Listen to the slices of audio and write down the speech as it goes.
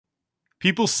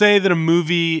People say that a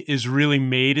movie is really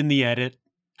made in the edit,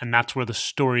 and that's where the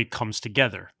story comes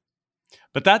together.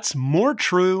 But that's more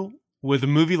true with a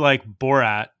movie like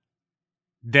Borat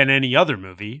than any other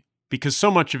movie, because so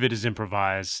much of it is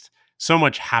improvised, so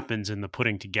much happens in the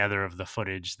putting together of the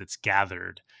footage that's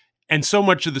gathered, and so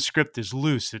much of the script is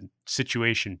loose and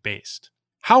situation-based.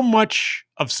 How much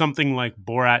of something like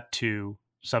Borat 2,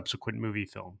 subsequent movie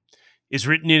film, is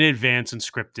written in advance and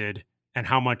scripted, and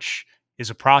how much is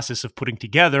a process of putting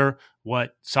together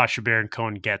what Sacha Baron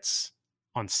Cohen gets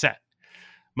on set?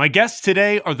 My guests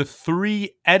today are the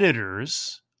three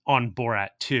editors on Borat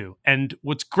 2. And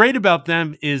what's great about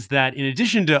them is that in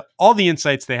addition to all the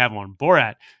insights they have on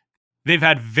Borat, they've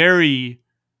had very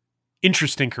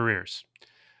interesting careers.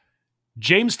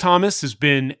 James Thomas has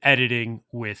been editing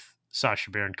with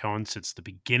Sacha Baron Cohen since the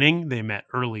beginning. They met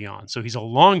early on. So he's a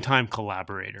longtime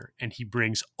collaborator, and he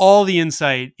brings all the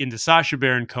insight into Sacha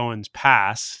Baron Cohen's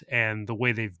past and the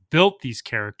way they've built these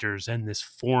characters and this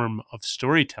form of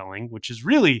storytelling, which has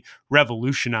really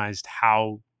revolutionized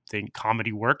how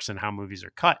comedy works and how movies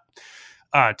are cut,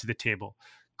 to the table.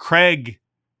 Craig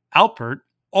Alpert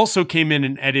also came in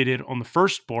and edited on the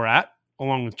first Borat,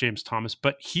 along with James Thomas,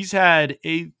 but he's had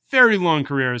a very long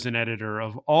career as an editor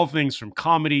of all things from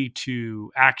comedy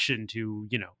to action to,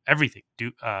 everything.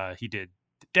 He did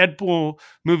the Deadpool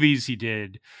movies, he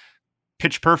did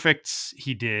Pitch Perfects,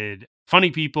 he did Funny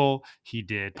People, he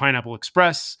did Pineapple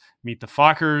Express, Meet the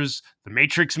Fockers, the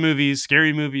Matrix movies,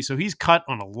 Scary Movie. So he's cut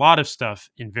on a lot of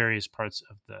stuff in various parts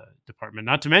of the department.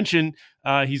 Not to mention,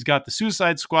 he's got the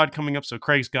Suicide Squad coming up, so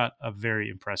Craig's got a very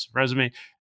impressive resume.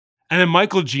 And then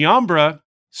Michael Giambra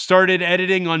started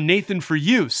editing on Nathan For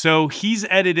You. So he's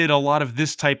edited a lot of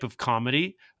this type of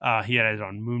comedy. He edited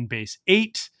on Moonbase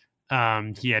 8.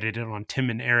 He edited on Tim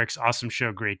and Eric's Awesome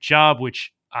Show, Great Job,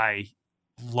 which I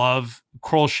love.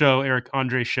 Kroll Show, Eric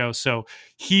Andre Show. So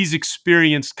he's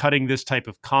experienced cutting this type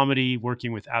of comedy,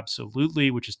 working with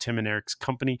Absolutely, which is Tim and Eric's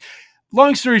company.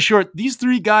 Long story short, these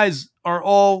three guys are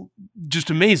all just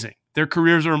amazing. Their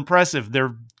careers are impressive.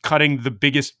 They're cutting the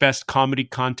biggest, best comedy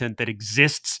content that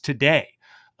exists today.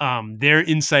 Their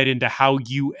insight into how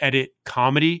you edit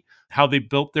comedy, how they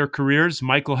built their careers.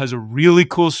 Michael has a really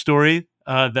cool story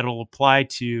that'll apply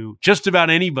to just about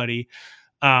anybody.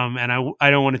 And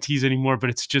I don't want to tease anymore, but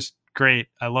it's just great.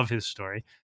 I love his story.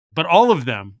 But all of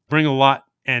them bring a lot.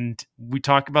 And we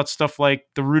talk about stuff like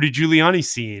the Rudy Giuliani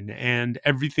scene and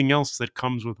everything else that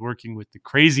comes with working with the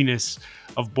craziness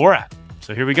of Borat.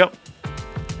 So here we go.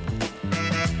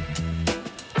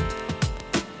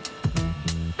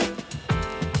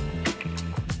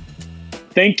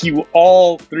 Thank you,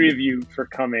 all three of you, for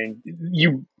coming.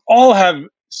 You all have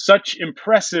such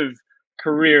impressive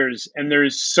careers, and there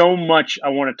is so much I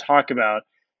want to talk about.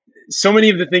 So many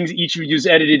of the things each of you has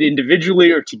edited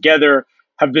individually or together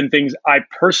have been things I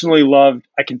personally loved.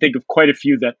 I can think of quite a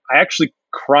few that I actually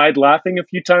cried laughing a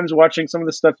few times watching some of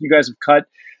the stuff you guys have cut.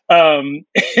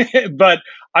 But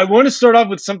I want to start off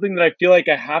with something that I feel like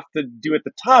I have to do at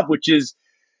the top, which is,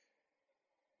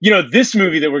 this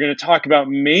movie that we're going to talk about,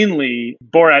 mainly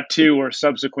Borat 2 or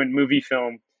subsequent movie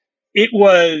film, it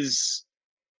was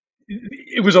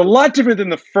a lot different than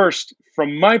the first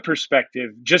from my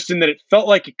perspective, just in that it felt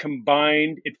like,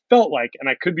 and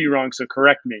I could be wrong, so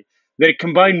correct me, that it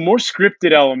combined more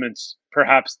scripted elements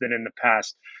perhaps than in the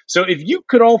past. So if you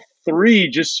could all three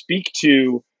just speak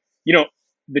to,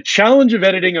 the challenge of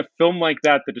editing a film like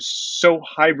that is so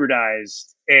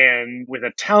hybridized and with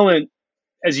a talent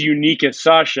as unique as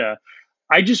Sacha,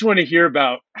 I just want to hear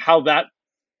about how that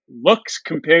looks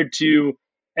compared to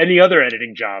any other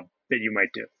editing job that you might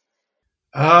do.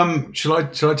 Shall I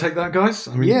take that, guys?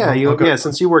 I mean, yeah,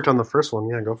 since you worked on the first one,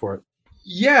 go for it.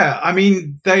 Yeah, I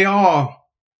mean, they're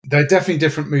definitely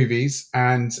different movies,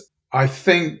 and I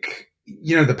think,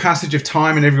 the passage of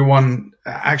time and everyone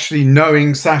actually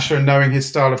knowing Sacha and knowing his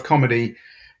style of comedy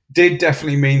did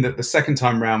definitely mean that the second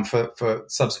time round for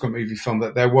subsequent movie film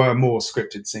that there were more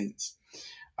scripted scenes.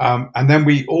 And then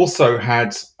we also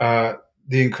had the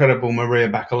incredible Maria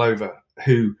Bakalova,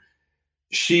 who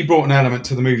she brought an element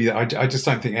to the movie that I just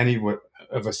don't think any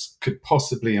of us could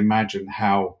possibly imagine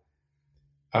how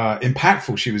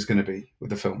impactful she was going to be with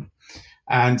the film.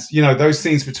 And, those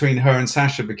scenes between her and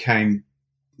Sacha became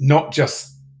not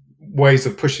just ways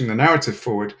of pushing the narrative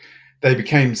forward, they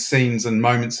became scenes and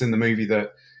moments in the movie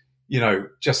that,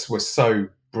 just were so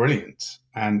brilliant.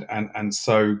 And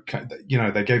so,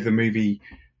 they gave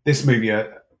this movie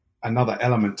another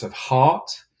element of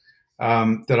heart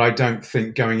that I don't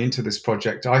think going into this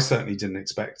project, I certainly didn't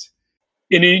expect.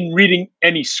 And in reading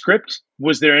any script,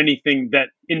 was there anything that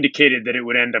indicated that it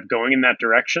would end up going in that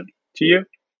direction to you?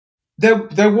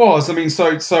 There was. I mean,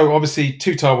 so obviously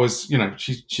Tutar was,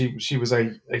 she was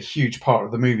a huge part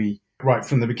of the movie right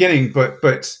from the beginning. But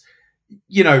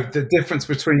the difference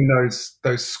between those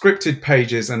scripted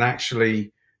pages and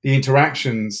actually the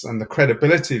interactions and the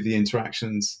credibility of the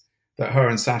interactions that her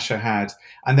and Sasha had,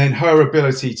 and then her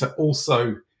ability to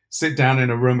also sit down in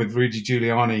a room with Rudy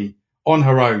Giuliani on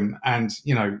her own and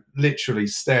literally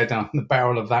stare down the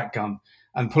barrel of that gun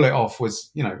and pull it off was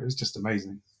it was just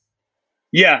amazing.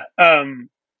 Yeah.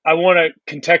 I want to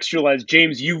contextualize.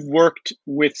 James, you've worked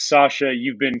with Sasha.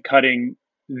 You've been cutting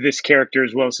this character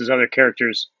as well as his other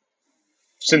characters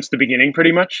since the beginning,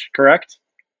 pretty much, correct?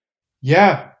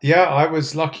 Yeah. I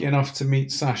was lucky enough to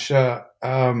meet Sasha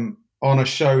on a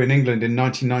show in England in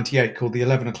 1998 called the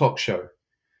 11 O'Clock Show,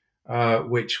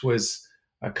 which was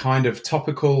a kind of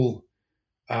topical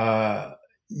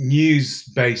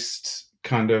news-based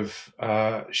kind of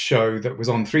show that was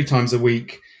on 3 times a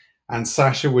week. And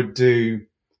Sasha would do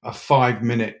a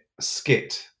 5-minute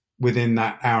skit within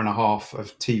that hour and a half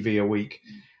of TV a week.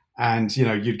 And,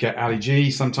 you'd get Ali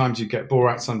G, sometimes you'd get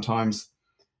Borat sometimes.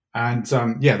 And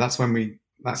that's when we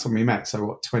met. So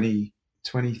what,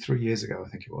 23 years ago, I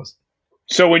think it was.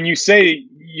 So when you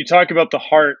talk about the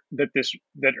heart that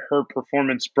her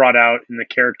performance brought out in the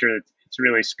character, it's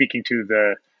really speaking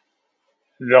to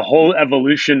the whole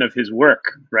evolution of his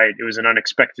work, right? It was an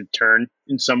unexpected turn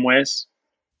in some ways.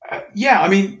 I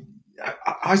mean,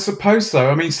 I suppose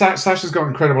so. I mean, Sasha's got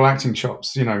incredible acting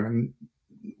chops, and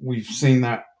we've seen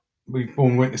that. We've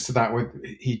borne witness to that with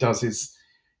he does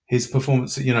his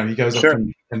performance. He goes Sure. off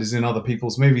and is in other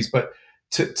people's movies. But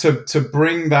to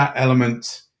bring that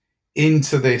element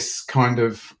into this kind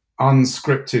of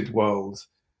unscripted world,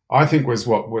 I think was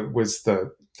what was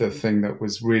the thing that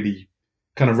was really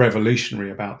kind of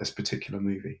revolutionary about this particular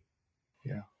movie.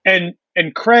 Yeah.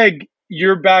 And Craig,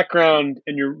 your background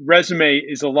and your resume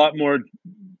is a lot more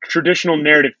traditional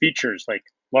narrative features, like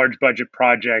large budget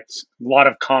projects, a lot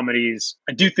of comedies.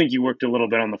 I do think you worked a little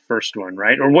bit on the first one,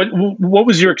 right? Or what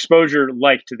was your exposure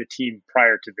like to the team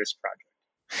prior to this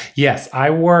project? Yes, I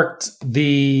worked.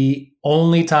 The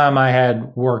only time I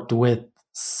had worked with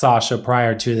Sasha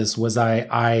prior to this was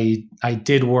I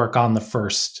did work on the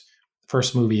first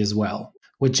movie as well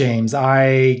with James.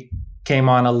 I came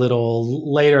on a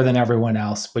little later than everyone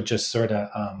else, but just sort of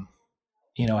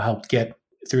helped get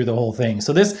through the whole thing.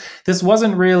 So this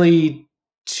wasn't really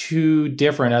too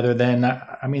different, other than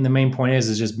the main point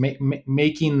is just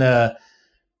making the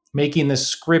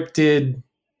scripted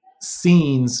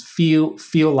scenes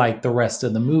feel like the rest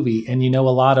of the movie. And a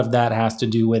lot of that has to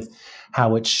do with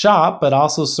how it's shot, but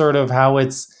also sort of how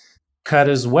it's cut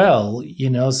as well,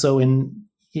 so in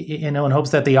hopes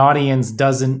that the audience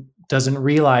doesn't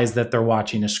realize that they're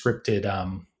watching a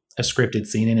scripted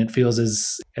scene, and it feels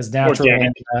as natural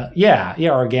organic. And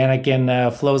organic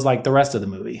and flows like the rest of the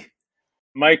movie.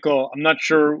 Michael, I'm not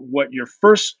sure what your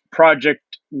first project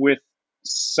with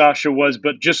Sasha was,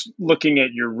 but just looking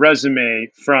at your resume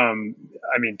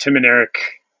Tim and Eric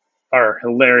are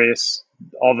hilarious.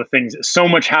 All the things, so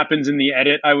much happens in the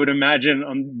edit, I would imagine,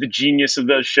 on the genius of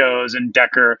those shows, and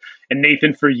Decker and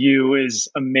Nathan For You is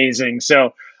amazing.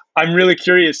 So I'm really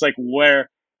curious, like, where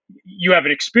you have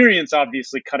an experience,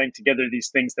 obviously, cutting together these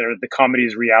things that are the comedy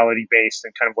is reality based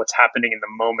and kind of what's happening in the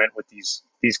moment with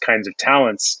these kinds of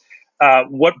talents.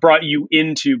 What brought you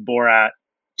into Borat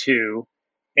 2,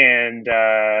 and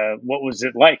what was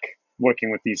it like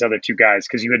working with these other two guys?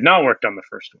 Because you had not worked on the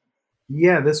first one.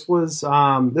 Yeah, this was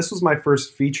my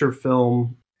first feature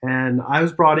film, and I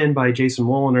was brought in by Jason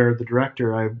Woliner, the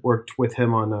director. I worked with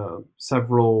him on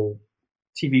several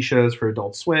TV shows for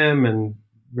Adult Swim and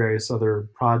various other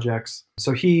projects.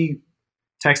 So he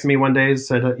texted me one day and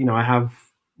said,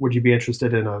 would you be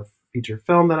interested in a feature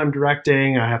film that I'm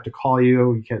directing? I have to call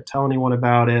you. You can't tell anyone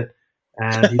about it.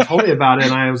 And he told me about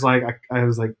it, and I was like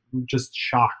just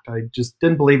shocked. I just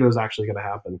didn't believe it was actually going to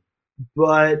happen.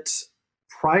 But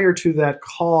prior to that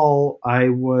call, I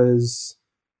was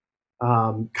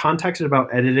contacted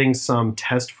about editing some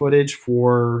test footage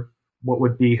for what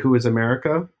would be Who Is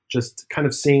America, just kind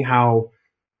of seeing how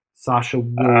Sasha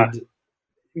would,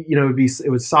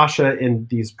 it was Sasha in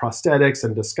these prosthetics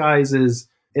and disguises,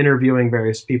 interviewing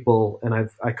various people. And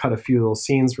I cut a few little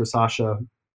scenes for Sasha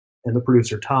and the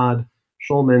producer, Todd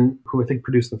Schulman, who I think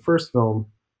produced the first film.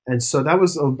 And so that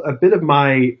was a bit of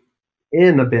my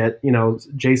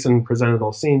Jason presented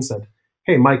those scenes, said,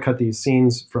 hey, Mike cut these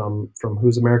scenes from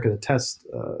Who's America,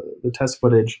 the test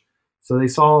footage. So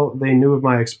they knew of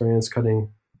my experience cutting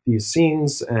these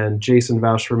scenes, and Jason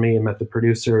vouched for me and met the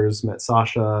producers, met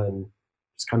Sasha, and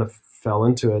just kind of fell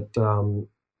into it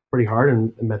pretty hard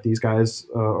and met these guys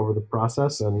over the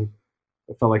process. And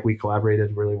I felt like we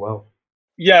collaborated really well.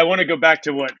 Yeah, I want to go back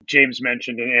to what James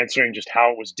mentioned in answering just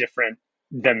how it was different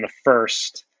than the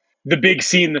first. The big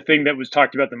scene, the thing that was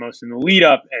talked about the most in the lead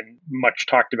up and much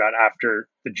talked about after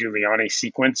the Giuliani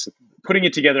sequence. Putting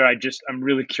it together, I'm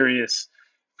really curious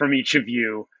from each of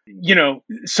you. You know,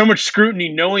 so much scrutiny,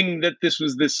 knowing that this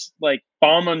was this like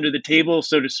bomb under the table,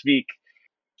 so to speak.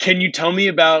 Can you tell me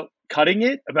about cutting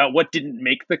it, about what didn't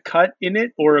make the cut in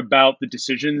it, or about the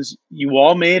decisions you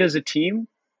all made as a team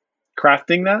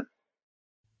crafting that?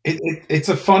 It's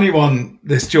a funny one,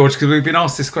 this, George, because we've been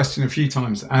asked this question a few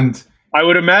times, and I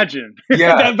would imagine,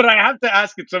 yeah, but I have to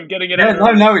ask it, so I'm getting it yeah,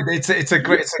 out. No, it's a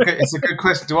good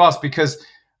question to ask, because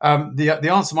the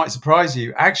answer might surprise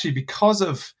you. Actually, because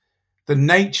of the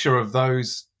nature of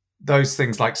those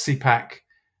things like CPAC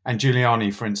and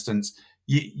Giuliani, for instance,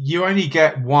 you only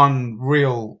get one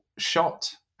real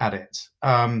shot at it.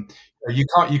 You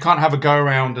can't have a go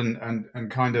around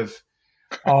and kind of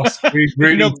ask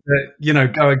Rudy to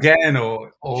go again,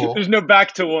 or there's no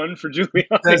back to one for Giuliani.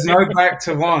 There's no back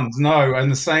to ones, no. And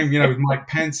the same, with Mike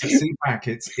Pence at CPAC,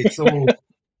 it's all,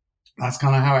 that's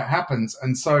kind of how it happens.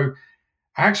 And so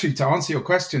actually, to answer your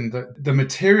question, the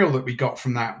material that we got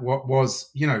from that was,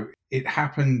 it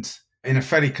happened in a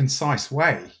fairly concise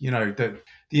way. The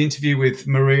interview with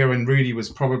Maria and Rudy was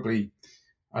probably,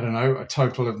 I don't know, a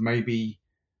total of maybe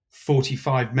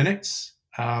 45 minutes.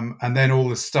 And then all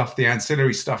the stuff, the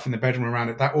ancillary stuff in the bedroom around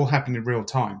it, that all happened in real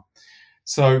time.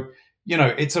 So,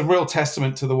 it's a real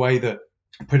testament to the way that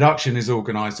production is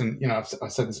organized. And, I've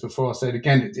said this before, I'll say it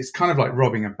again, it's kind of like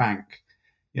robbing a bank,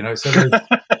 so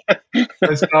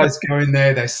those guys go in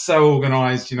there, they're so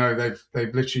organized,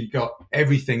 they've literally got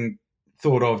everything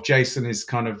thought of. Jason is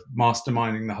kind of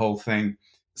masterminding the whole thing,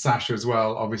 Sasha as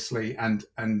well, obviously. And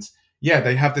yeah,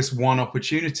 they have this one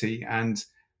opportunity, and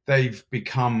they've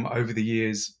become over the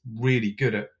years really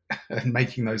good at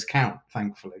making those count,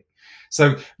 thankfully.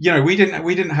 So, we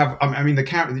didn't have, I mean, the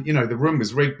camera, the room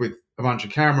was rigged with a bunch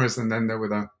of cameras, and then there were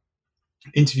the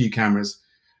interview cameras,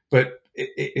 but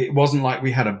it wasn't like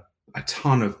we had a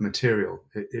ton of material.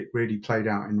 It really played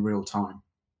out in real time.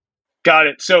 Got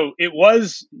it. So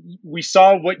we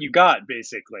saw what you got,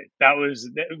 basically. That was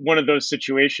one of those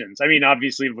situations. I mean,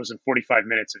 obviously it wasn't 45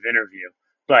 minutes of interview,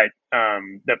 but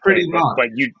pretty much. But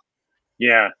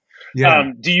yeah.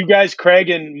 Do you guys, Craig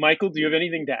and Michael, do you have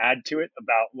anything to add to it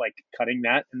about like cutting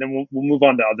that? And then we'll move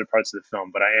on to other parts of the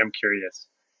film, but I am curious.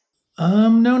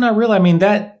 No, not really. I mean,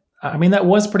 that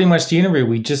was pretty much the interview.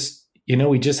 We just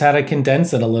had to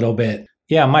condense it a little bit.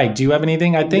 Yeah, Mike, do you have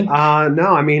anything? I think. No,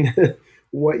 I mean,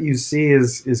 what you see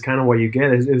is kind of what you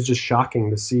get. It was just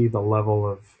shocking to see the level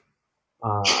of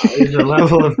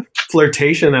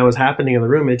flirtation that was happening in the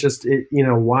room.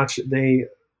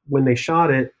 When they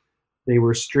shot it, they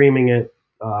were streaming it,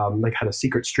 like had a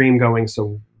secret stream going,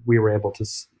 so we were able to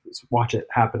watch it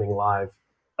happening live.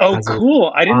 Oh,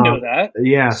 cool! I didn't know that.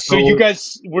 Yeah. So you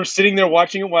guys were sitting there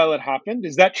watching it while it happened.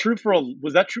 Was that true for a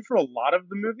lot of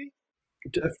the movie?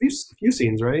 A few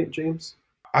scenes, right, James?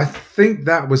 I think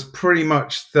that was pretty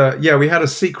much we had a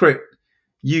secret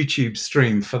YouTube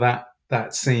stream for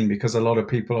that scene, because a lot of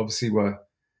people obviously were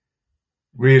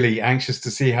really anxious to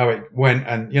see how it went,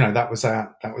 and that was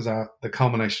the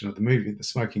culmination of the movie, the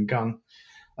smoking gun.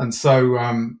 And so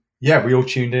we all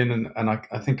tuned in, and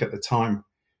I think at the time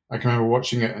I can remember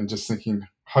watching it and just thinking,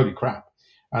 holy crap.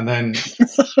 And then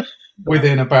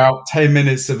within about 10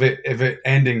 minutes of it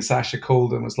ending, Sasha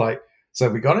called and was like, so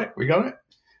we got it.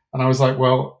 And I was like,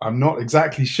 well, I'm not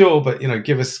exactly sure, but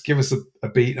give us a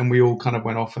beat. And we all kind of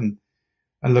went off and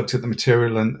looked at the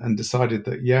material and decided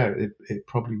that it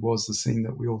probably was the scene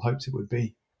that we all hoped it would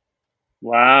be.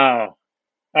 Wow.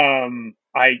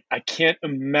 I can't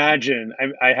imagine.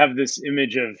 I have this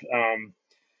image of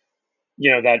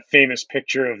that famous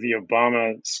picture of the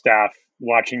Obama staff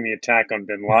watching the attack on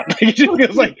bin Laden. It just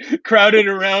feels like crowded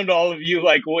around all of you,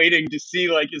 like waiting to see,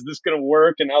 like, is this going to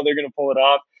work and how they're going to pull it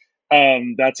off.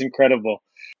 That's incredible.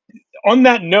 On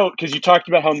that note, because you talked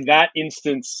about how in that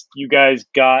instance you guys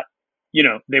got,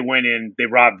 they went in, they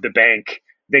robbed the bank,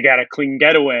 they got a clean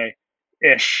getaway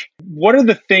ish. What are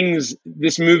the things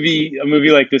a movie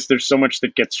like this, there's so much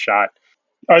that gets shot.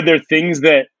 Are there things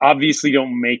that obviously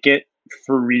don't make it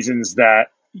for reasons that,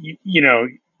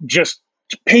 just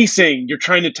pacing, you're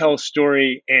trying to tell a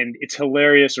story and it's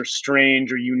hilarious or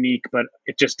strange or unique, but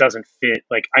it just doesn't fit?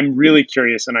 Like, I'm really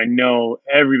curious, and I know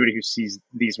everybody who sees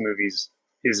these movies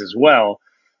is as well.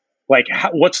 Like,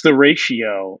 what's the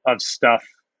ratio of stuff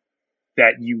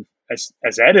that you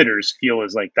as editors feel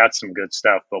is like, that's some good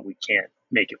stuff, but we can't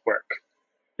make it work?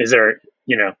 Is there,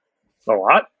 a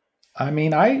lot? I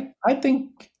mean, I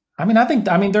think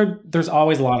there's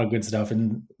always a lot of good stuff,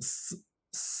 and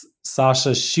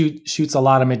Sasha shoots a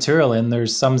lot of material, and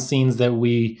there's some scenes that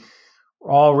we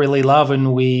all really love,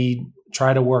 and we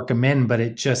try to work them in, but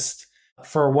it just,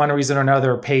 for one reason or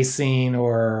another, pacing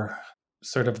or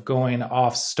sort of going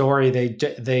off story,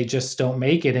 they just don't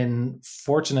make it. And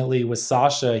fortunately with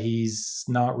Sasha, he's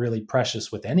not really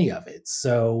precious with any of it.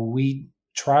 So we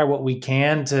try what we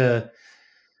can to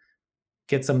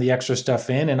get some of the extra stuff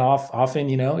in, and often,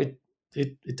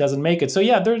 it doesn't make it. So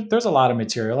yeah, there's a lot of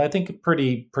material. I think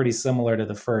pretty similar to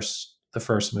the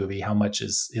first movie, how much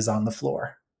is on the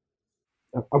floor.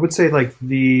 I would say like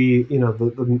the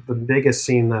biggest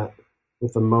scene that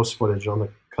with the most footage on the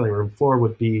cutting room floor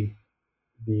would be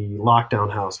the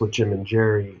lockdown house with Jim and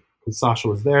Jerry. Because Sasha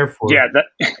was there for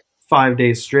 5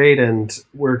 days straight, and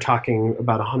we're talking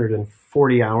about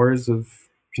 140 hours of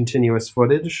continuous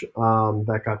footage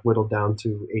that got whittled down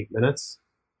to 8 minutes.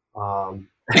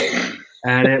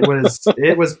 And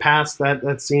it was past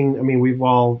that scene. I mean, we've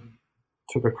all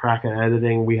took a crack at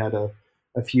editing. We had a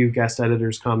few guest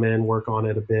editors come in, work on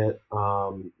it a bit,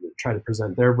 try to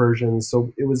present their versions.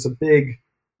 So it was a big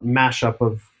mashup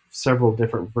of several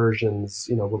different versions,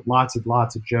 with lots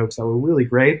of jokes that were really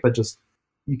great, but just,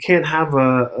 you can't have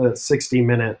a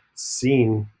 60-minute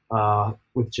scene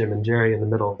with Jim and Jerry in the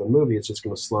middle of the movie. It's just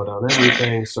going to slow down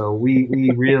everything. So we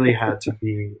really had to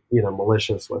be,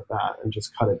 malicious with that and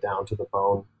just cut it down to the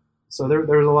bone. So there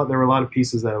were a lot of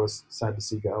pieces that I was sad to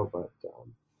see go, but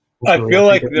I feel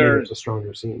like there's a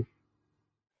stronger scene.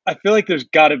 I feel like there's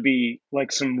got to be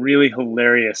like some really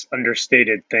hilarious,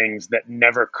 understated things that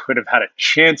never could have had a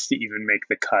chance to even make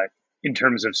the cut in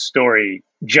terms of story,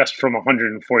 just from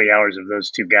 140 hours of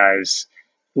those two guys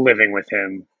living with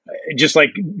him. Just like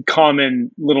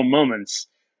common little moments.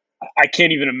 I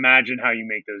can't even imagine how you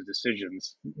make those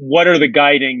decisions. What are the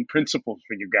guiding principles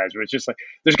for you guys? Where it's just like,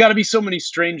 there's got to be so many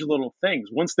strange little things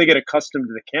once they get accustomed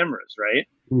to the cameras, right?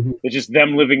 Mm-hmm. It's just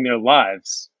them living their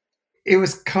lives. It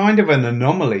was kind of an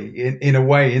anomaly in a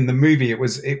way in the movie. It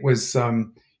was,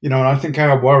 and I think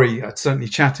our worry, I'd certainly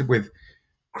chatted with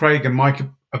Craig and Mike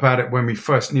about it when we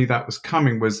first knew that was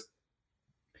coming, was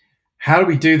how do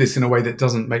we do this in a way that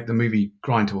doesn't make the movie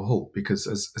grind to a halt? Because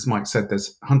as Mike said,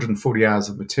 there's 140 hours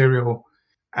of material,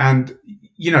 and,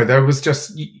 there was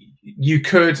just, you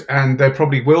could, and there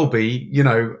probably will be,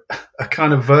 a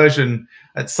kind of version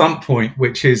at some point,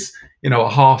 which is, a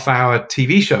half-hour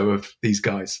TV show of these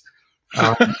guys.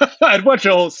 I'd watch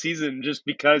a whole season just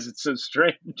because it's so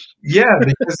strange. Yeah,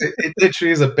 because it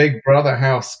literally is a Big Brother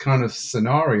house kind of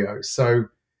scenario. So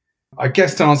I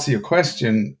guess to answer your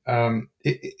question,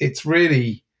 it's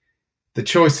really, the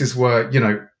choices were,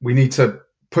 we need to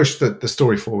push the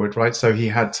story forward, right? So he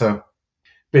had to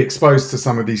be exposed to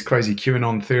some of these crazy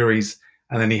QAnon theories,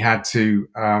 and then he had to,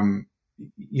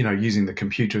 using the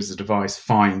computer as a device,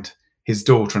 find his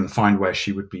daughter and find where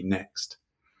she would be next.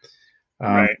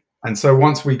 Right. And so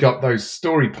once we got those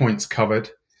story points covered,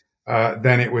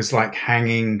 then it was like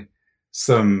hanging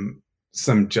some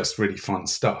just really fun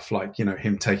stuff, like,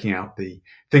 him taking out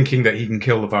thinking that he can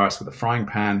kill the virus with a frying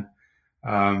pan,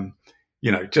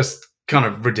 just kind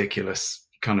of ridiculous,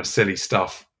 kind of silly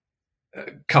stuff,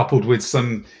 coupled with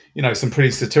some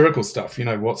pretty satirical stuff.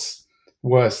 What's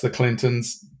worse, the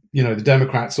Clintons, the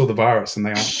Democrats or the virus, and they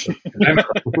aren't the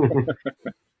Democrats.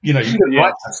 You can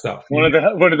write that stuff. One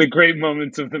of the great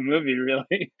moments of the movie,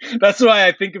 really. That's why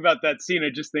I think about that scene. I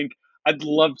just think I'd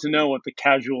love to know what the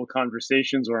casual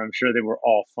conversations were. I'm sure they were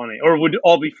all funny, or would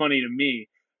all be funny to me,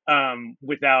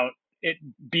 without it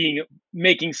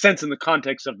making sense in the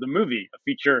context of the movie, a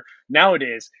feature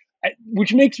nowadays.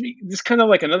 Which makes me, this kind of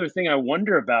like another thing I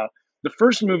wonder about. The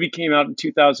first movie came out in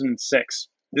 2006.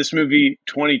 This movie,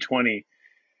 2020.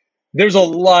 There's a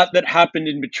lot that happened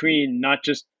in between, not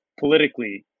just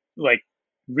politically, like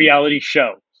reality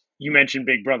show. You mentioned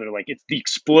Big Brother, like it's the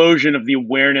explosion of the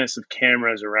awareness of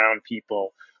cameras around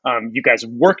people. You guys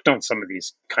have worked on some of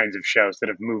these kinds of shows that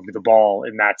have moved the ball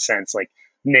in that sense, like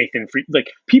Nathan Free.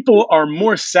 Like people are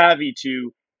more savvy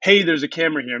to, hey, there's a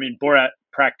camera here. I mean, Borat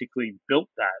practically built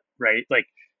that, right? Like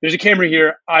there's a camera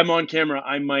here. I'm on camera.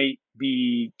 I might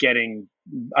be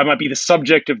the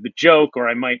subject of the joke, or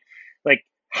I might like.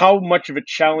 How much of a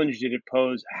challenge did it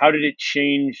pose? How did it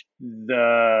change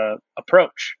the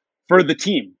approach for the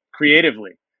team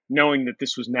creatively, knowing that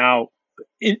this was now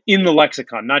in the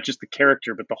lexicon, not just the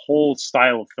character, but the whole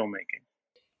style of filmmaking?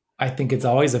 I think it's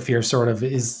always a fear, sort of,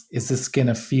 is this going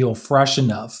to feel fresh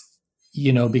enough?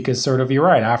 Because sort of, you're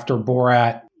right, after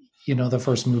Borat, the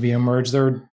first movie emerged,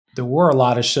 there were a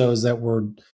lot of shows that were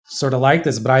sort of like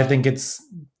this, but I think it's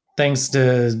thanks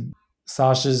to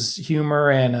Sasha's humor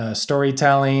and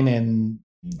storytelling and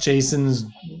Jason's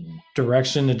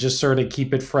direction to just sort of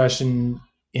keep it fresh and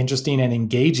interesting and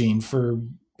engaging for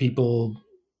people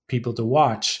to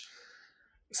watch.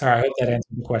 Sorry, I hope that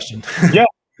answered the question. Yeah.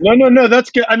 No.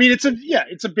 That's good. I mean, it's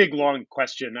a big, long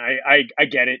question. I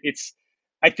get it.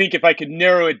 I think if I could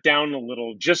narrow it down a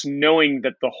little, just knowing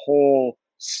that the whole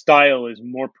style is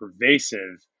more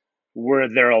pervasive, where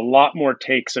there are a lot more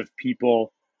takes of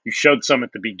people. You showed some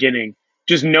at the beginning,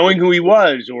 just knowing who he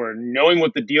was or knowing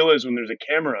what the deal is when there's a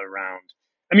camera around.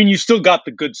 I mean, you still got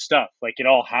the good stuff. Like it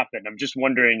all happened. I'm just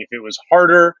wondering if it was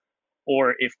harder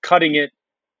or if cutting it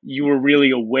you were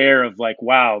really aware of like,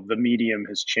 wow, the medium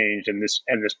has changed and this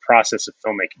process of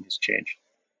filmmaking has changed.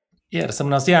 Yeah, to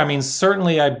someone else. Yeah, I mean,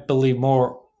 certainly I believe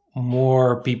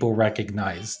more people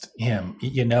recognized him,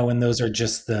 and those are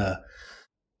just the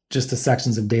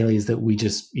sections of dailies that we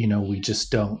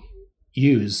just don't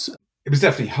use. It was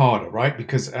definitely harder, right?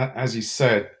 Because as you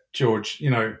said, George,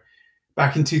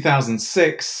 back in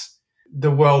 2006,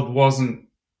 the world wasn't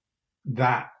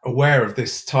that aware of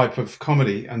this type of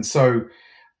comedy. And so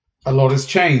a lot has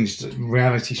changed,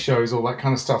 reality shows, all that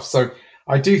kind of stuff. So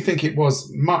I do think it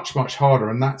was much, much harder.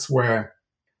 And that's where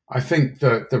I think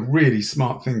the really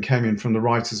smart thing came in from the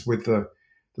writers with the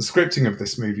scripting of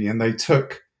this movie. And they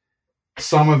took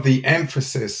some of the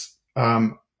emphasis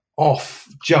off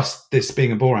just this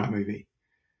being a Borat movie.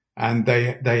 And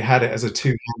they had it as a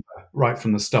two-hander right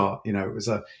from the start. It was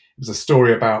a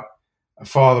story about a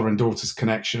father and daughter's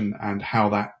connection and how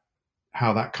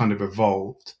that kind of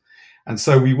evolved. And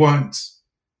so we weren't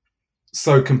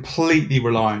so completely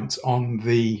reliant on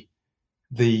the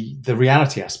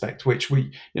reality aspect, which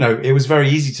it was very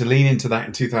easy to lean into that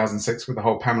in 2006 with the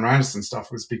whole Pamela Anderson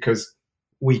stuff, was because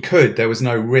there was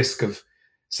no risk of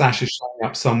Sasha showing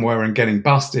up somewhere and getting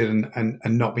busted and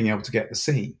not being able to get the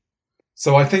scene.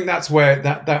 So I think that's where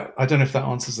that I don't know if that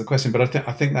answers the question, but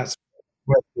I think that's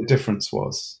where the difference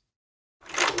was.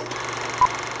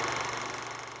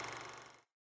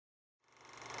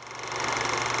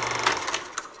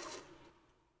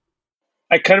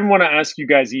 I kind of want to ask you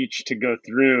guys each to go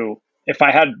through, if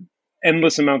I had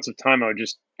endless amounts of time, I would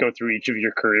just go through each of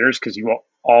your careers because you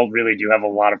all really do have a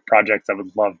lot of projects I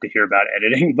would love to hear about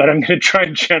editing, but I'm going to try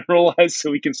and generalize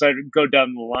so we can sort of go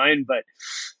down the line. But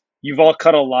you've all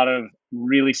cut a lot of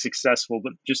really successful,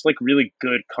 but just like really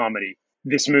good comedy.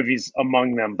 This movie's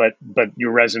among them, but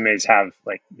your resumes have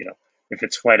like, if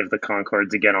it's Flight of the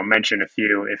Conchords, again, I'll mention a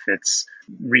few. If it's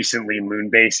recently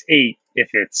Moonbase 8, if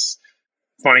it's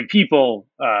Funny People,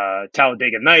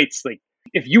 Talladega Nights, like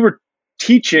if you were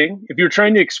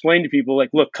trying to explain to people,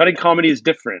 like, look, cutting comedy is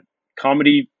different.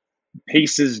 Comedy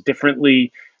paces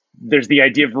differently. There's the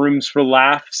idea of rooms for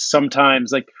laughs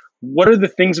sometimes. Like, what are the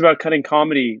things about cutting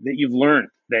comedy that you've learned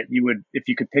that you would, if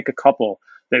you could pick a couple,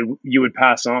 that you would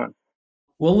pass on?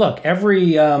 Well, look,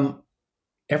 every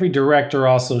director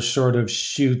also sort of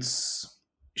shoots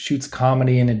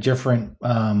comedy in a different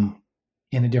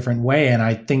way, and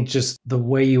I think just the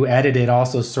way you edit it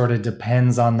also sort of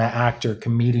depends on the actor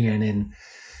comedian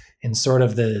and sort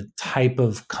of the type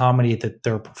of comedy that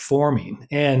they're performing.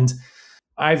 And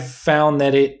I've found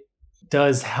that it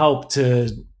does help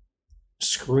to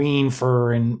screen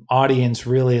for an audience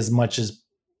really as much as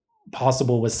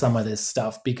possible with some of this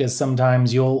stuff, because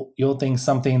sometimes you'll think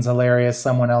something's hilarious,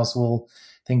 someone else will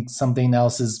think something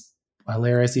else is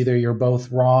hilarious. Either you're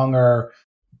both wrong or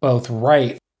both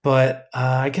right. But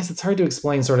I guess it's hard to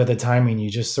explain sort of the timing.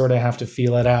 You just sort of have to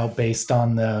feel it out based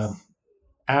on the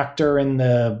actor and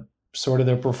the sort of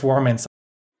the performance.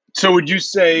 So would you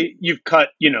say you've cut,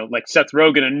 like Seth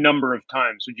Rogen a number of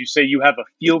times? Would you say you have a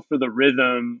feel for the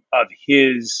rhythm of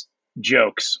his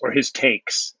jokes or his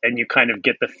takes, and you kind of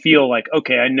get the feel like,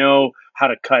 okay, I know how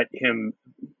to cut him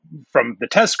from the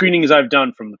test screenings I've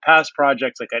done from the past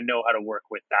projects. Like I know how to work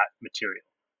with that material.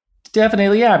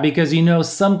 Definitely, yeah, because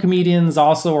some comedians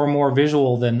also are more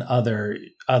visual than others.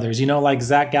 Like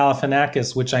Zach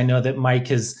Galifianakis, which I know that Mike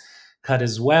has cut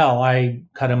as well. I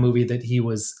cut a movie that he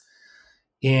was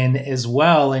in as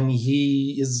well, and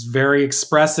he is very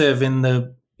expressive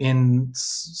in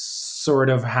sort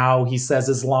of how he says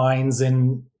his lines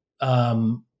and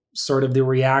sort of the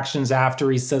reactions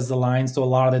after he says the lines. So a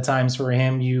lot of the times for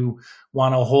him, you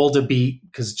want to hold a beat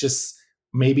because just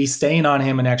maybe staying on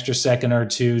him an extra second or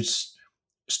two,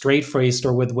 straight faced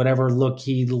or with whatever look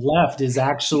he left, is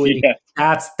actually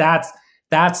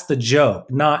that's the joke,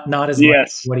 not as much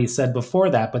as what he said before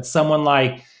that. But someone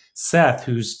like Seth,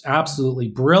 who's absolutely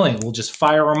brilliant, will just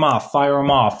fire him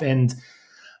off, and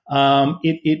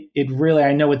it really,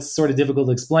 I know it's sort of difficult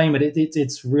to explain, but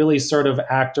it's really sort of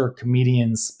actor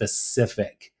comedian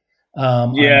specific.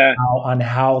 Yeah. On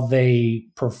how they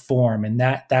perform, and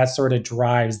that sort of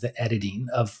drives the editing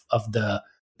of the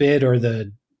bit or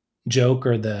the joke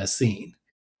or the scene.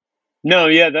 No,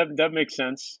 yeah, that makes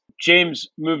sense. James,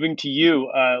 moving to you,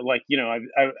 I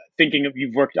thinking of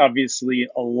you've worked obviously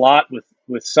a lot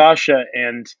with Sasha,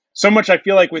 and so much I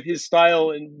feel like with his style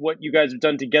and what you guys have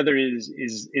done together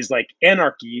is like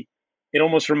anarchy. It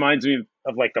almost reminds me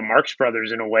of like the Marx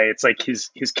Brothers in a way. It's like his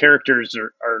characters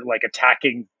are like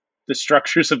attacking the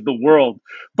structures of the world.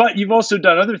 But you've also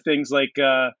done other things like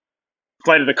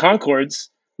Flight of the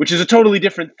Concords, which is a totally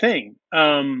different thing.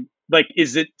 Like,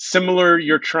 is it similar?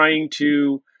 You're trying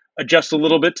to adjust a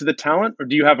little bit to the talent, or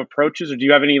do you have approaches, or do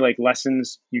you have any like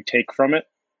lessons you take from it?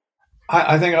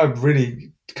 I think I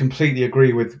really completely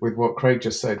agree with what Craig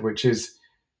just said, which is,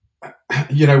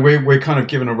 we're kind of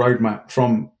given a roadmap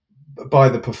by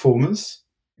the performers.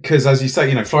 Because as you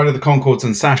say, Flight of the Concords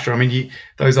and Sasha, I mean,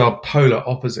 those are polar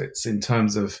opposites in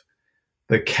terms of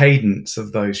the cadence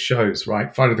of those shows,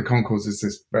 right? Flight of the Concords is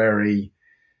this very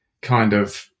kind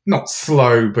of not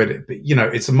slow, but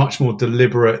it's a much more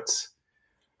deliberate,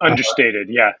 Understated,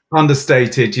 yeah.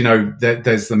 understated.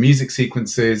 There's the music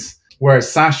sequences,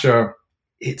 whereas Sasha,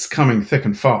 it's coming thick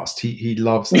and fast. He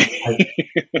loves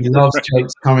he loves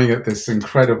jokes coming at this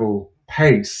incredible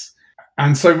pace,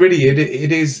 and so really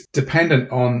it is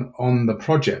dependent on the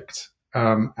project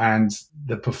and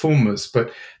the performers.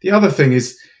 But the other thing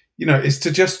is, is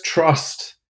to just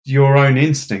trust your own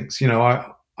instincts.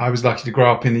 I was lucky to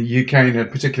grow up in the UK in a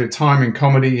particular time in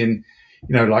comedy in,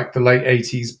 like the late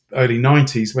 80s, early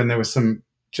 90s, when there were some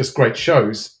just great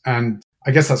shows. And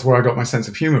I guess that's where I got my sense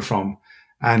of humor from.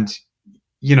 And,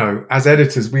 as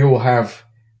editors, we all have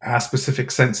our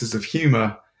specific senses of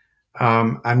humor.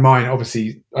 And mine,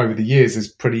 obviously, over the years is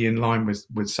pretty in line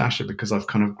with Sasha because I've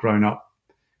kind of grown up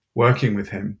working with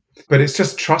him. But it's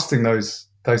just trusting those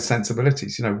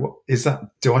sensibilities. What is that?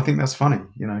 Do I think that's funny?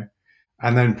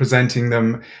 And then presenting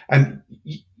them, and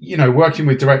working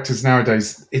with directors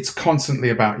nowadays, it's constantly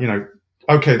about,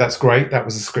 okay, that's great, that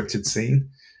was a scripted scene.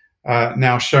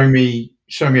 Now show me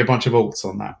a bunch of alts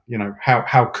on that.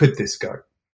 How could this go?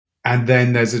 And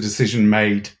then there's a decision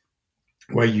made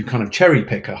where you kind of cherry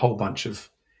pick a whole bunch of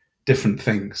different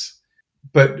things.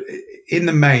 But in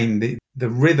the main, the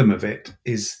rhythm of it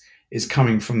is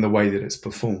coming from the way that it's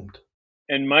performed.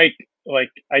 And Mike,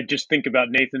 like, I just think about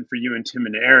Nathan for you and Tim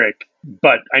and Eric,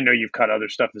 but I know you've cut other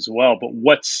stuff as well. But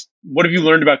what have you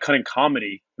learned about cutting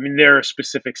comedy? I mean, they're a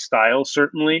specific style,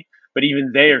 certainly, but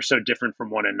even they are so different from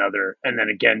one another. And then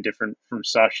again, different from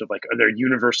Sasha. Like, are there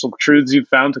universal truths you've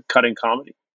found to cutting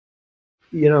comedy?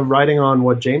 Writing on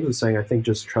what James was saying, I think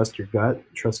just trust your gut,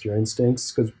 trust your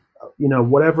instincts, because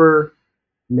whatever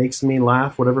makes me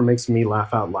laugh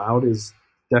out loud is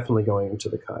definitely going into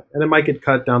the cut, and it might get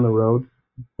cut down the road.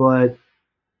 But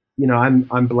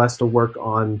I'm blessed to work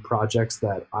on projects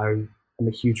that I'm a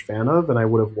huge fan of, and I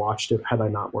would have watched it had I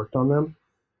not worked on them.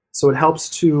 So it helps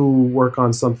to work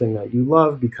on something that you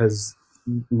love because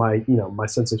my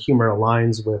sense of humor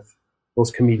aligns with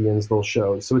those comedians, those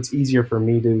shows. So it's easier for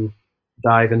me to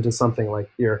dive into something like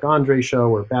the Eric Andre show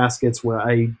or Baskets, where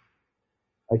I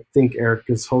think Eric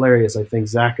is hilarious. I think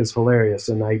Zach is hilarious,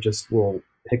 and I just will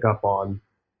pick up on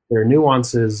their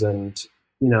nuances. And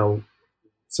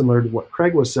similar to what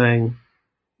Craig was saying,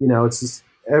 it's just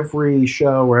every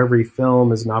show or every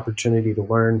film is an opportunity to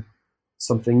learn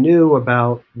something new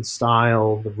about the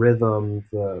style, the rhythm,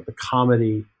 the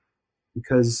comedy.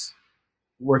 Because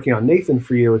working on Nathan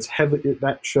for You,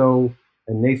 that show,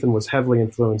 and Nathan was heavily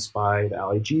influenced by the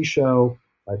Ali G show,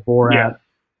 by Borat. Yeah.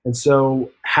 And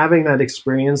so having that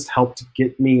experience helped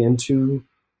get me into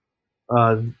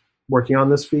working on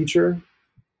this feature.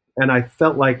 And I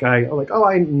felt like I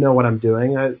know what I'm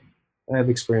doing. I have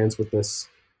experience with this,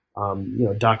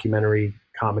 documentary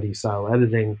comedy style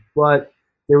editing, but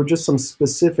there were just some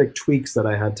specific tweaks that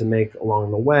I had to make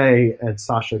along the way. And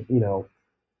Sasha,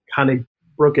 kind of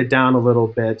broke it down a little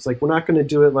bit. It's like, we're not going to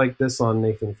do it like this on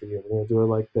Nathan for You. We're going to do it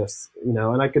like this,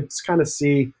 and I could kind of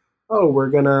see, we're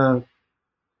going to,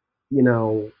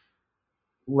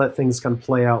 let things kind of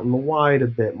play out in the wide a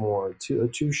bit more, to a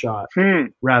two shot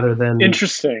rather than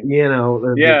interesting.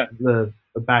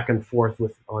 The back and forth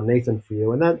on Nathan for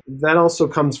You, and that also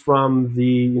comes from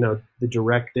the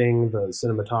directing, the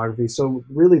cinematography. So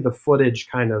really, the footage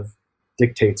kind of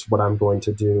dictates what I'm going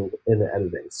to do in the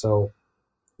editing. So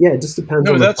yeah, it just depends.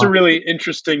 No, that's a really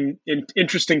interesting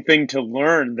thing to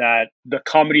learn, that the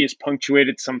comedy is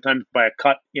punctuated sometimes by a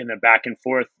cut in a back and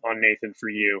forth on Nathan for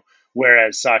You,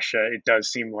 whereas Sasha, it does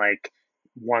seem like,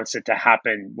 wants it to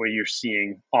happen where you're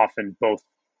seeing often both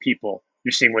people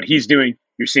you're seeing what he's doing,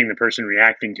 you're seeing the person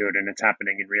reacting to it, and it's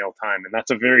happening in real time. And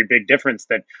that's a very big difference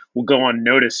that will go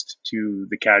unnoticed to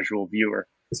the casual viewer.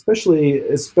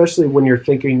 Especially when you're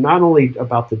thinking not only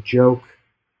about the joke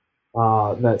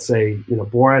that, say,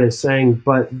 Borat is saying,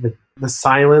 but the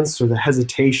silence or the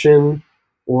hesitation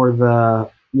or the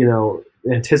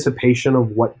anticipation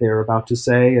of what they're about to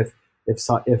say.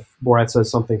 If Borat says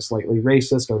something slightly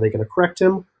racist, are they going to correct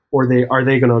him, or are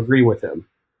they going to agree with him?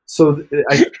 So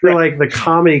I feel like the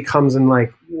comedy comes in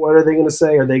like, what are they going to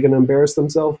say? Are they going to embarrass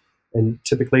themselves? And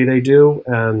typically they do,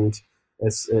 and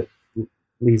it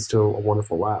leads to a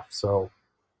wonderful laugh. So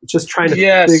it's just trying to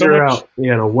figure out,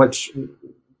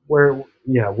 where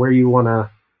you want to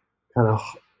kind of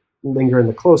linger in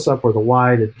the close-up or the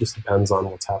wide. It just depends on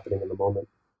what's happening in the moment.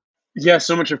 Yeah,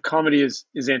 so much of comedy is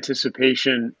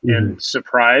anticipation and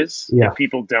surprise. Yeah. If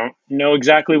people don't know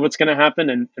exactly what's going to happen,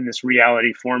 and this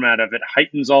reality format of it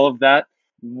heightens all of that.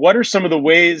 What are some of the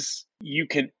ways you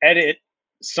can edit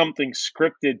something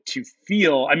scripted to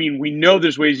feel? I mean, we know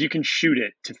there's ways you can shoot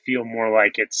it to feel more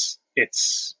like it's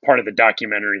part of the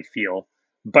documentary feel.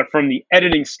 But from the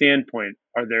editing standpoint,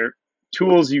 are there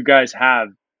tools you guys have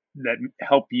that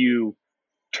help you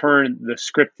turn the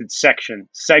scripted section,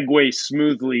 segue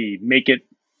smoothly, make it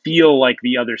feel like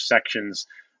the other sections,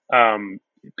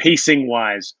 pacing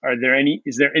wise?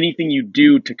 Is there anything you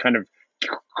do to kind of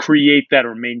create that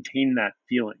or maintain that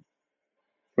feeling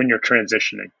when you're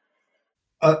transitioning?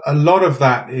 A lot of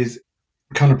that is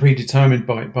kind of predetermined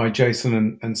by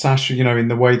Jason and Sasha, in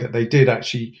the way that they did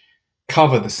actually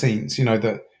cover the scenes,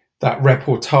 that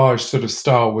reportage sort of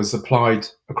style was applied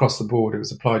across the board. It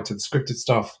was applied to the scripted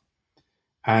stuff.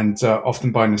 And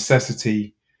often by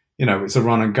necessity, it's a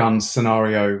run and gun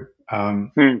scenario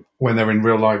when they're in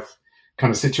real life kind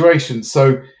of situations.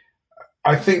 So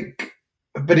I think,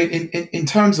 but in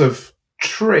terms of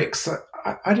tricks,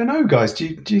 I don't know, guys. Do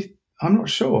you? I'm not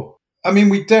sure. I mean,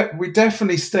 we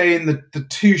definitely stay in the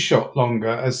two shot longer,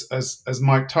 as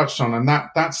Mike touched on, and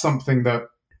that's something that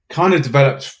kind of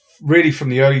developed really from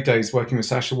the early days working with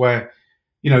Sasha, where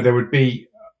there would be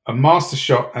a master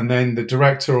shot, and then the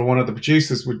director or one of the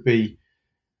producers would be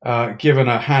given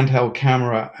a handheld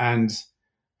camera, and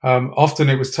often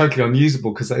it was totally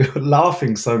unusable because they were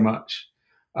laughing so much,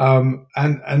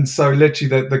 and so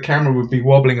literally the camera would be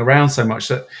wobbling around so much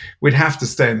that we'd have to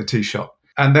stay in the two shot.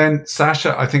 And then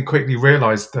Sasha, I think, quickly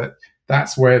realized that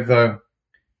that's where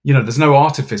there's no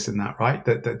artifice in that, right?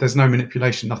 That there's no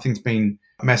manipulation, nothing's been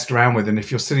messed around with, and if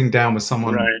you're sitting down with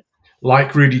someone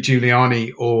like Rudy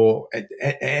Giuliani or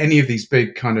any of these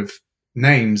big kind of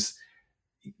names,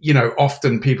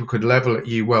 often people could level at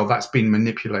you, well, that's been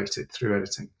manipulated through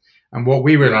editing. And what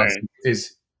we realized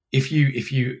is if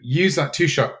you use that two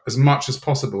shot as much as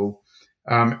possible,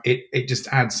 it just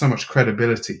adds so much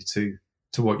credibility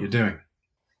to what you're doing.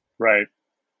 Right.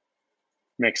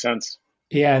 Makes sense.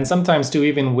 Yeah, and sometimes too,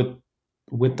 even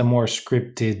with the more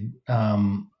scripted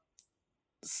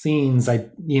scenes,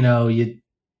 you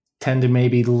tend to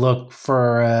maybe look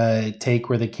for a take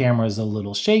where the camera is a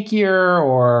little shakier,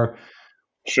 or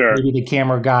maybe the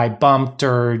camera guy bumped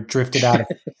or drifted out of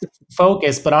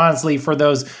focus. But honestly, for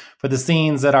the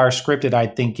scenes that are scripted, I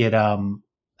think it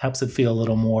helps it feel a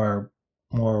little more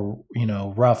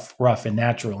rough and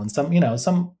natural. And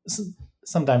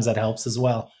sometimes that helps as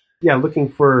well. Yeah, looking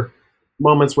for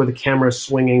moments where the camera is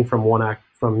swinging from one act,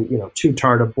 from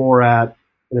Tutar to Borat,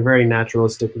 in a very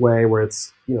naturalistic way, where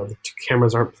it's the two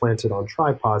cameras aren't planted on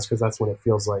tripods, because that's when it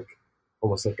feels like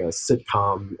almost like a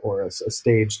sitcom or a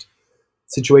staged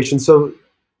situation. So,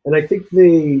 and I think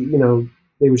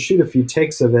they would shoot a few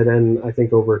takes of it, and I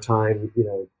think over time,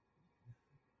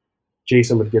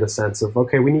 Jason would get a sense of,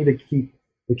 okay, we need to keep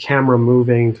the camera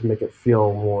moving to make it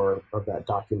feel more of that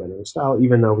documentary style,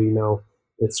 even though we know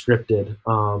it's scripted.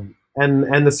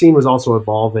 And the scene was also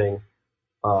evolving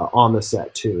on the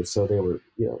set too, so they were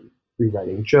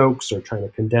rewriting jokes or trying to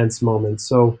condense moments.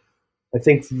 So I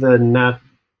think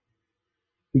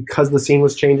because the scene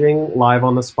was changing live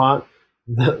on the spot,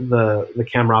 the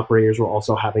camera operators were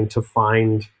also having to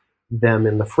find them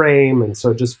in the frame, and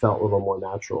so it just felt a little more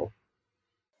natural.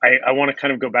 I want to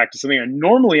kind of go back to something I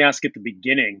normally ask at the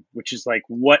beginning, which is like,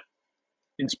 what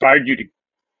inspired you to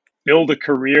build a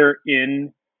career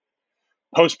in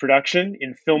post-production,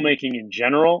 in filmmaking in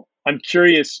general? I'm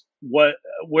curious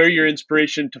where your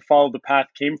inspiration to follow the path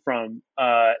came from,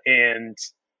 and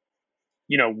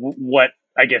what,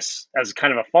 I guess, as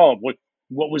kind of a follow-up,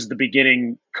 what was the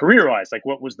beginning career-wise? Like,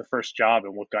 what was the first job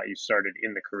and what got you started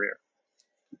in the career?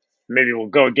 Maybe we'll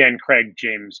go again, Craig,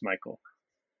 James, Michael.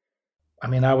 I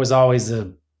mean, I was always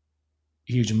a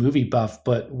huge movie buff,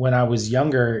 but when I was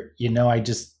younger,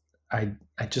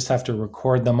 I just have to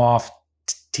record them off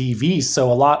TV.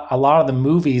 So a lot of the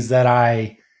movies that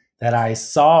I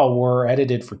saw were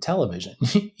edited for television,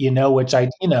 which I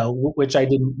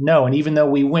didn't know. And even though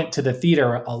we went to the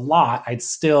theater a lot, I'd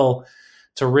still,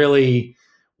 to really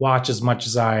watch as much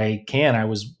as I can, I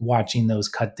was watching those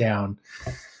cut down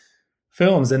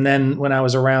films. And then when I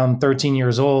was around 13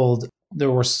 years old, there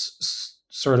were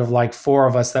sort of like four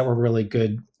of us that were really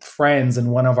good friends,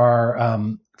 and one of our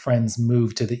friends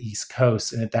moved to the East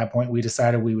Coast. And at that point, we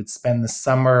decided we would spend the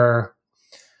summer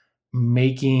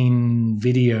making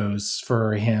videos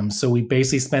for him. So we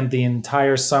basically spent the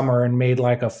entire summer and made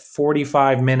like a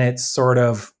 45-minute sort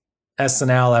of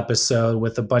SNL episode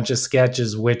with a bunch of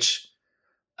sketches, which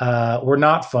were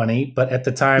not funny, but at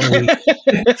the time we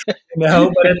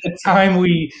but at the time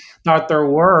we thought there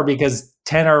were, because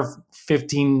 10 or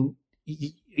 15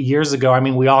 years ago, I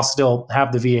mean, we all still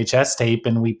have the VHS tape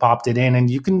and we popped it in and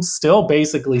you can still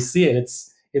basically see it.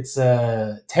 It's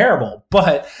terrible,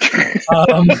 but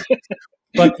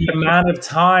the amount of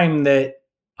time that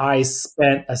I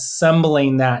spent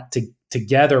assembling that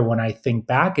together, when I think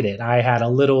back at it, I had a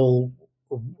little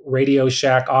Radio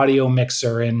Shack audio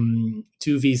mixer and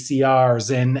 2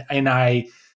 VCRs, and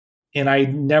I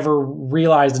never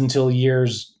realized until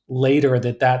years later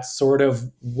that that's sort of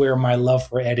where my love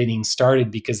for editing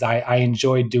started, because I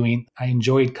enjoyed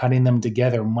cutting them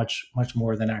together much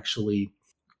more than actually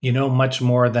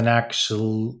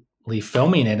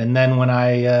filming it. And then when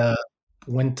I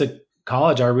went to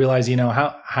college, I realized,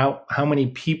 how many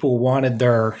people wanted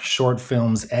their short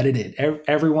films edited.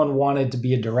 Everyone wanted to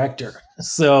be a director.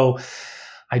 So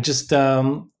I just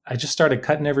started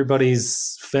cutting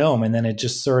everybody's film, and then it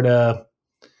just sort of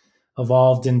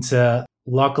evolved into,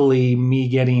 luckily, me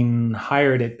getting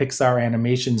hired at Pixar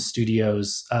Animation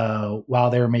Studios while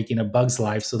they were making A Bug's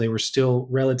Life. So they were still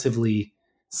relatively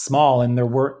small, and there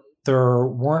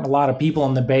weren't a lot of people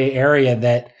in the Bay Area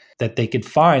that they could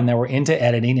find that were into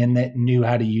editing and that knew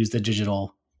how to use the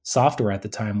digital software at the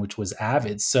time, which was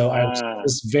Avid. So I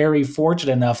was very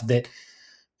fortunate enough that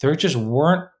there just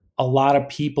weren't a lot of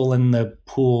people in the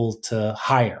pool to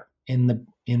hire in the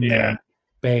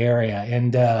Bay Area.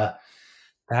 And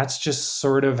that's just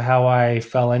sort of how I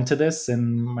fell into this.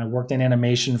 And I worked in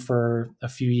animation for a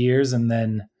few years and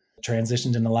then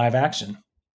transitioned into live action.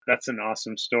 That's an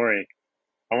awesome story.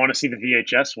 I want to see the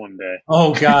VHS one day.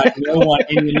 Oh God, no one.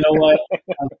 And you know what?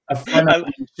 A friend of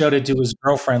mine showed it to his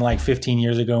girlfriend like 15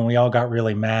 years ago, and we all got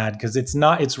really mad because it's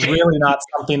really not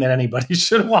something that anybody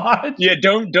should watch. Yeah,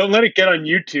 don't let it get on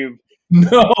YouTube.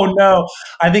 No.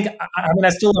 I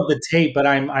still have the tape, but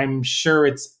I'm sure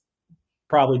it's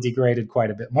probably degraded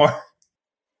quite a bit more.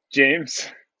 James?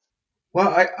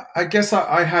 Well, I guess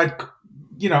I had,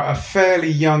 a fairly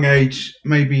young age,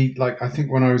 maybe like I think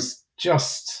when I was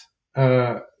just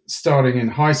starting in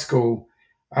high school,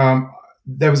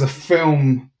 there was a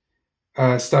film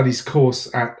studies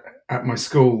course at my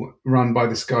school run by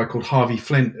this guy called Harvey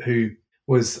Flint, who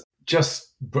was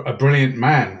just a brilliant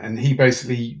man. And he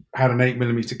basically had an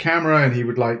 8mm camera, and he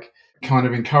would like kind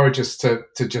of encourage us to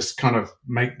just kind of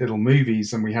make little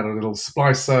movies. And we had a little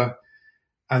splicer,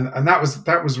 and that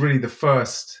was really the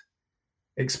first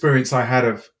experience I had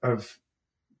of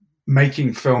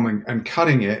making film and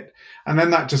cutting it. And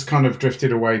then that just kind of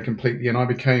drifted away completely. And I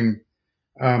became,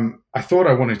 I thought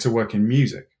I wanted to work in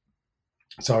music.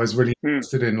 So I was really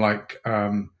interested in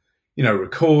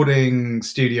recording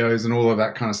studios and all of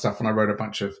that kind of stuff. And I wrote a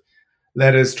bunch of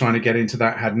letters trying to get into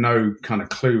that, had no kind of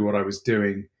clue what I was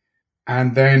doing.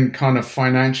 And then kind of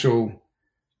financial,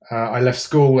 I left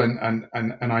school and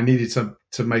I needed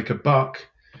to make a buck.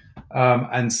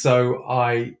 And so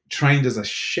I trained as a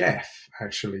chef,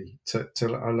 actually,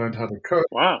 I learned how to cook.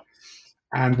 Wow.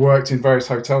 And worked in various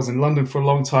hotels in London for a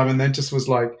long time, and then just was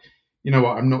like, you know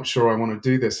what, I'm not sure I want to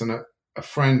do this. And a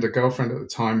girlfriend at the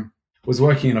time, was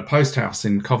working in a post house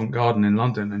in Covent Garden in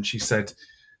London, and she said,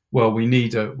 well, we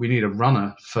need a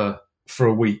runner for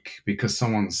a week because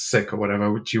someone's sick or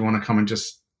whatever. Do you want to come and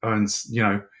just earn,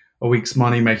 a week's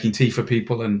money making tea for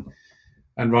people and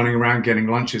running around getting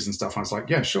lunches and stuff? I was like,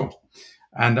 yeah, sure.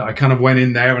 And I kind of went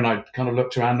in there and I kind of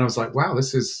looked around and I was like, wow,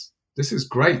 this is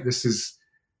great. This is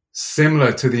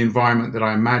similar to the environment that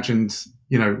I imagined,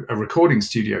 a recording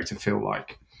studio to feel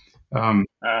like,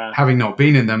 having not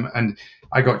been in them. And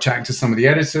I got chatting to some of the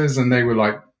editors, and they were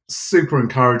like super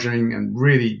encouraging and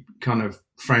really kind of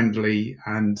friendly.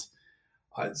 And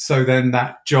so then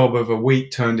that job of a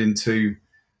week turned into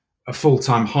a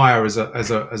full-time hire as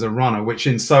a runner, which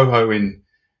in Soho in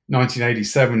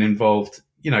 1987 involved,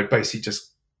 basically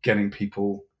just getting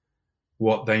people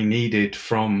what they needed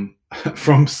from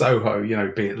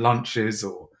Soho, be it lunches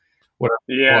or whatever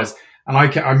it Yeah. was. And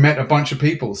I met a bunch of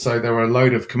people. So there were a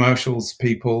load of commercials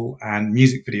people and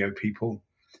music video people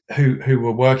who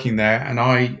were working there. And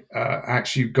I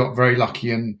actually got very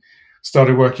lucky and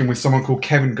started working with someone called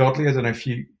Kevin Godley. I don't know if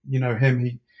you know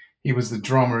him. He was the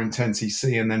drummer in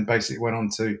 10cc and then basically went on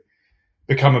to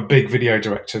become a big video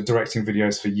director, directing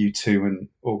videos for U2 and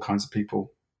all kinds of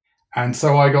people. And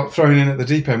so I got thrown in at the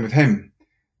deep end with him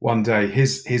one day.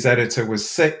 His editor was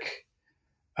sick,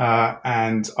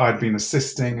 and I'd been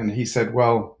assisting, and he said,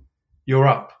 "Well, you're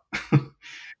up."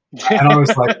 And I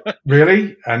was like,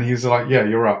 "Really?" And he was like, "Yeah,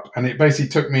 you're up." And it basically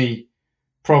took me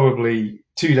probably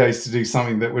 2 days to do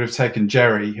something that would have taken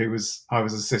Jerry, I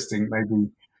was assisting, maybe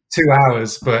 2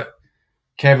 hours. But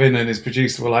Kevin and his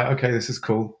producer were like, "Okay, this is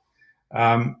cool."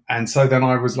 And so then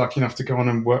I was lucky enough to go on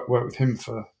and work with him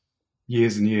for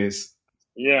years and years.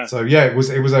 Yeah. So yeah, it was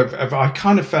I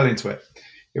kind of fell into it.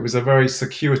 It was a very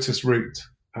circuitous route,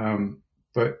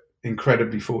 but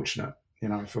incredibly fortunate.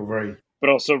 I feel very. But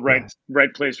also right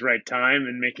place, right time,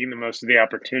 and making the most of the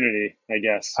opportunity, I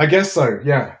guess. I guess so.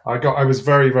 Yeah, I was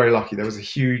very, very lucky. There was a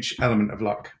huge element of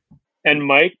luck. And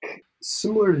Mike,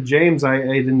 similar to James, I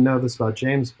didn't know this about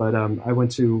James, but I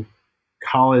went to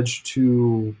college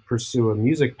to pursue a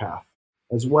music path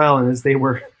as well. And as they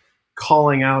were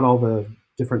calling out all the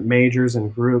different majors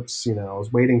and groups, I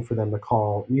was waiting for them to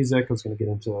call music. I was going to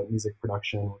get into music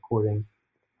production, recording.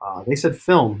 They said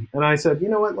film. And I said, you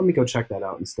know what, let me go check that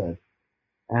out instead.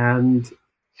 And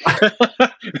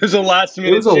it was a last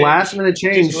minute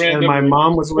change. And my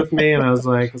mom was with me and I was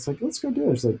like, let's go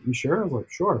do it. She's like, you sure? I was like,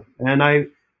 sure. And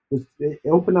it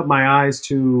opened up my eyes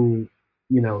to,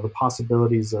 the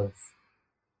possibilities of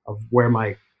where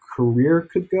my career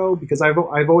could go, because I've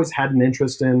always had an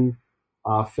interest in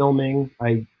filming.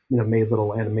 I made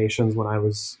little animations when I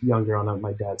was younger on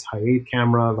my dad's Hi8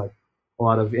 camera, like a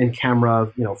lot of in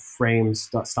camera frames,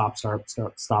 stop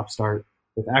start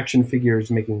with action figures,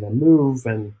 making them move.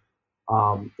 And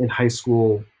in high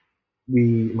school,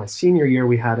 my senior year,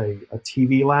 we had a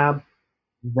TV lab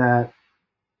that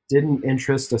didn't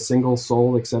interest a single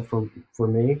soul except for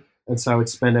me. And so I would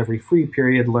spend every free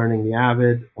period learning the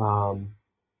Avid,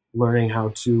 learning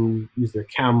how to use their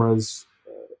cameras,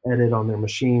 edit on their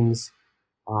machines.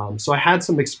 So I had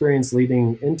some experience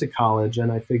leading into college,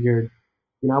 and I figured,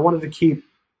 I wanted to keep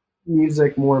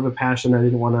music more of a passion. I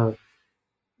didn't want to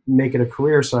make it a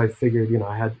career, so I figured,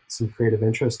 I had some creative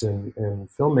interest in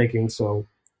filmmaking, so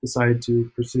decided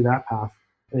to pursue that path.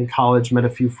 In college, met a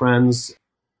few friends,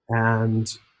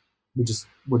 and we just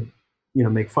would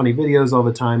make funny videos all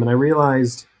the time. And I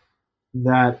realized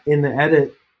that in the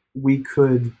edit, we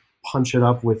could punch it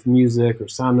up with music or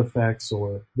sound effects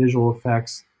or visual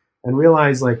effects, and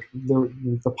realized like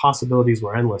the possibilities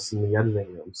were endless in the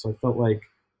editing room. So I felt like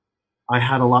I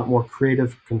had a lot more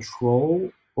creative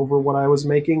control over what I was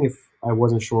making. If I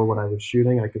wasn't sure what I was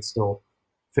shooting, I could still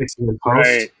fix it in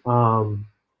post. Right.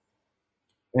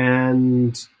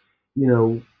 And,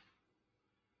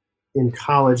 in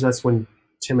college, that's when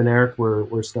Tim and Eric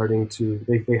were starting to,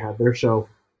 they had their show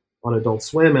on Adult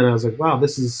Swim, and I was like, wow,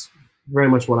 this is very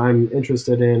much what I'm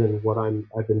interested in and what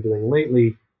I've been doing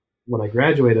lately. When I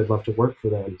graduated, I'd love to work for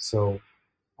them. So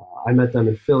I met them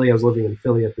in Philly. I was living in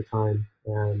Philly at the time,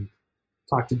 and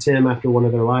talked to Tim after one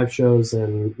of their live shows,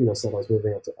 and said I was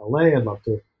moving out to LA. I'd love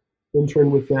to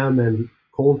intern with them, and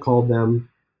cold called them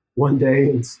one day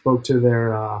and spoke to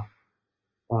their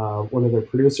one of their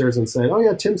producers and said, "Oh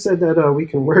yeah, Tim said that we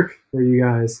can work for you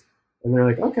guys." And they're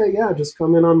like, "Okay, yeah, just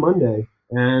come in on Monday."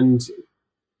 And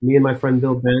me and my friend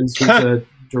Bill Benz, who's a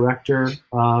director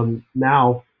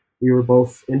now, we were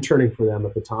both interning for them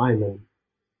at the time. And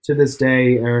to this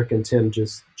day, Eric and Tim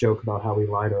just joke about how we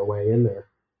lied our way in there.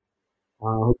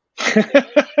 But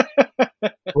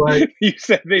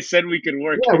they said we could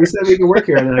work. Yeah, here. We said we could work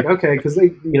here, and they're like, okay, because they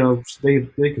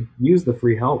could use the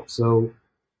free help. So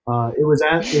it was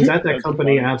at that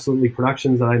company, funny. Absolutely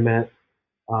Productions, that I met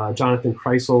Jonathan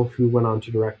Kreisel, who went on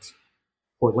to direct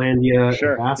Portlandia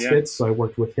and Baskets. Yeah. So I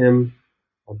worked with him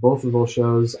on both of those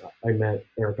shows. I met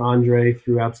Eric Andre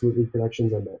through Absolutely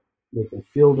Productions. I met Nathan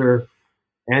Fielder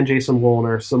and Jason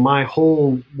Woolner. So my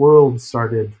whole world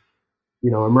started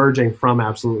emerging from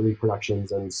Absolutely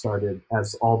Productions, and started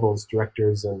as all those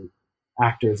directors and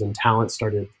actors and talent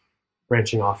started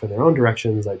branching off in their own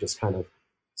directions. I just kind of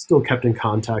still kept in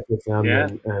contact with them,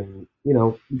 and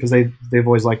because they've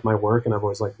always liked my work, and I've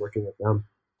always liked working with them.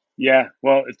 Yeah,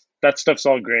 well, that stuff's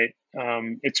all great.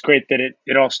 It's great that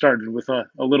it all started with a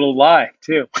little lie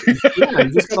too. Yeah,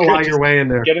 you just gotta lie your way in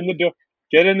there. Get in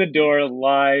the door,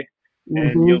 lie,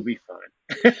 and you'll be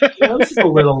fine. Yeah, this is a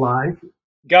little lie.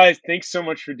 Guys, thanks so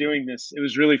much for doing this. It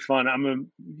was really fun.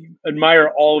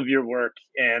 Admire all of your work,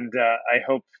 and I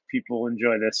hope people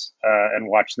enjoy this and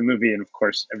watch the movie, and of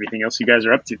course everything else you guys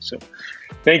are up to. So,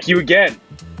 thank you again.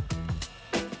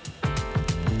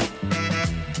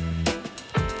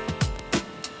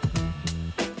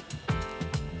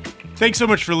 Thanks so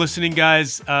much for listening,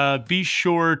 guys. Be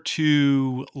sure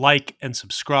to like and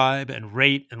subscribe and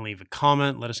rate and leave a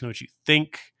comment. Let us know what you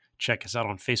think. Check us out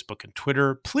on Facebook and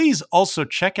Twitter. Please also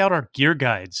check out our gear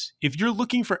guides. If you're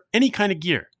looking for any kind of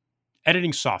gear,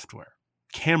 editing software,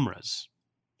 cameras,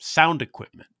 sound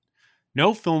equipment,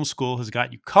 No Film School has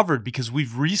got you covered because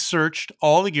we've researched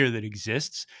all the gear that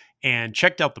exists and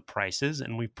checked out the prices,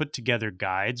 and we've put together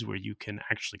guides where you can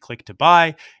actually click to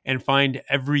buy and find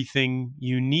everything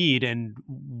you need and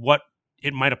what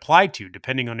it might apply to,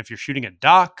 depending on if you're shooting a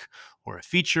doc or a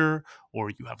feature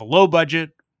or you have a low budget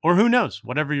or who knows,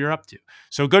 whatever you're up to.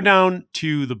 So go down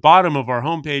to the bottom of our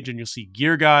homepage and you'll see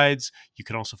gear guides. You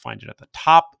can also find it at the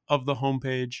top of the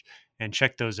homepage and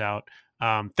check those out.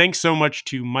 Thanks so much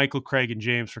to Michael, Craig, and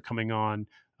James for coming on.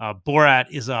 Borat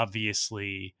is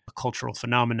obviously a cultural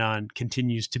phenomenon,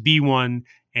 continues to be one,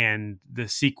 and the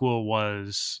sequel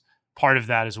was part of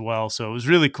that as well. So it was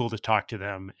really cool to talk to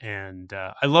them. And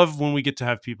I love when we get to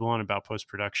have people on about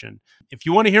post-production. If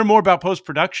you want to hear more about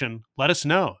post-production, let us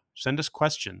know. Send us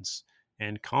questions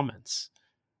and comments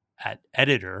at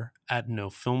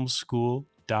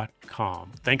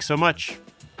editor@nofilmschool.com. Thanks so much.